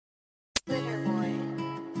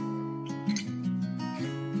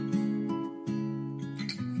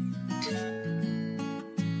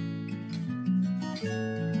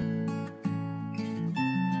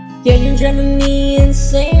Yeah, you're driving me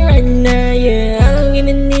insane right now, yeah. I don't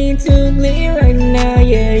even need to bleed right now,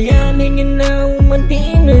 yeah. Yeah, I'm hanging out with my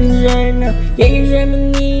demons right now. Yeah, you're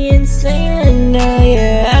driving me insane right now,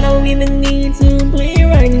 yeah. I don't even need to bleed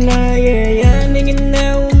right now, yeah. Yeah, I'm hanging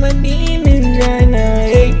out with my demons right now,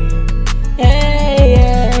 hey. Hey,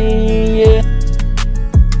 yeah.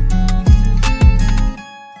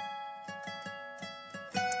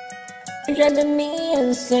 You're driving me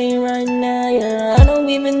insane right now, yeah. I don't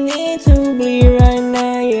even need to bleed right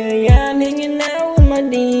now, yeah. Yeah, I'm hanging out with my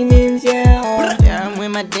demons, yeah. Yeah, I'm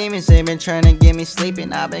with my demons, they been trying to get me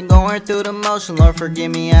sleeping. I've been going through the motion, Lord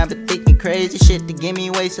forgive me. I've been thinking crazy shit to get me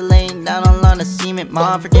wasted, laying down on the cement.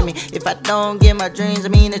 Mom forgive me if I don't get my dreams, I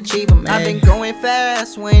mean achieve them. I've been going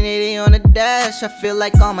fast, 180 on the dash. I feel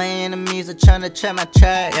like all my enemies are trying to check my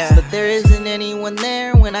tracks, but there isn't anyone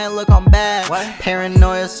there when I look on back.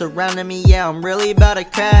 Paranoia surrounding me, yeah, I'm really about to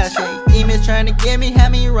crash. Hey, demons trying to get me,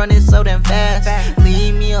 have me running so damn fast.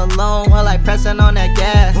 Leave me alone while I pressing on that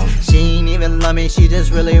gas. She ain't even love me, she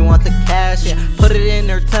just really want the cash, yeah. Put it in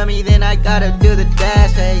her tummy, then I gotta do the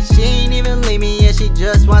dash. Hey, she ain't even leave me, yeah, she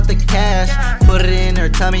just want the cash. Put it in her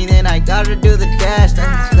tummy, then I gotta do the dash.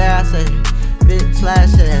 That's slash it, bitch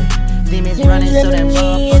slash it. Demons running so damn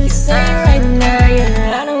me insane right now,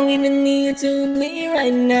 yeah. I don't even need to bleed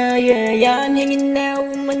right now, yeah. Yeah, I'm hanging out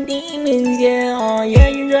with my demons, yeah. Oh yeah,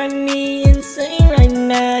 you're driving me insane right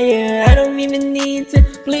now, yeah. I don't even need to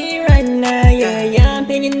bleed right now, yeah. Yeah, I'm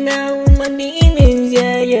hanging out with my demons,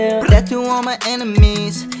 yeah. That to all my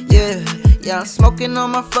enemies, yeah. Yeah, I'm smoking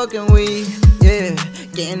on my fucking weed, yeah.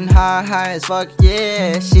 Getting high as fuck,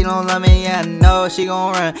 yeah. She don't love me, yeah, I know she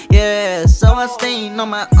gon' run, yeah. So I'm staying on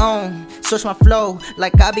my own, switch my flow,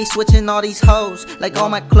 like I be switching all these hoes, like all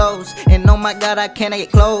my clothes. And oh my god, I can't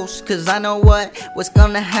get close, cause I know what's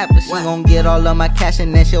gonna happen. She gon' get all of my cash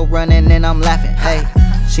and then she'll run and then I'm laughing, hey.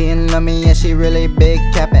 She ain't love me and she really big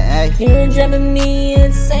capping, hey. You're driving me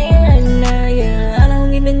insane right now, yeah. I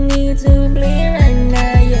don't even need to bleed right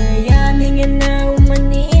now, yeah. Yeah, I'm hanging out with my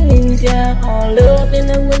demons, yeah. All up in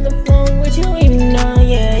the with the phone with you, you know,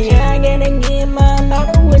 yeah. Yeah, I gotta get my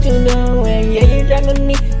mouth on what you doing, yeah. You're driving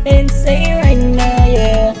me insane right now,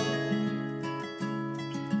 yeah.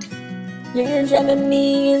 You're driving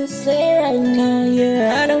me insane right now,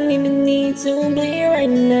 yeah. I don't even need to bleed right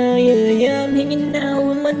now, yeah. Yeah, I'm hanging out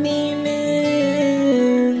with my demons.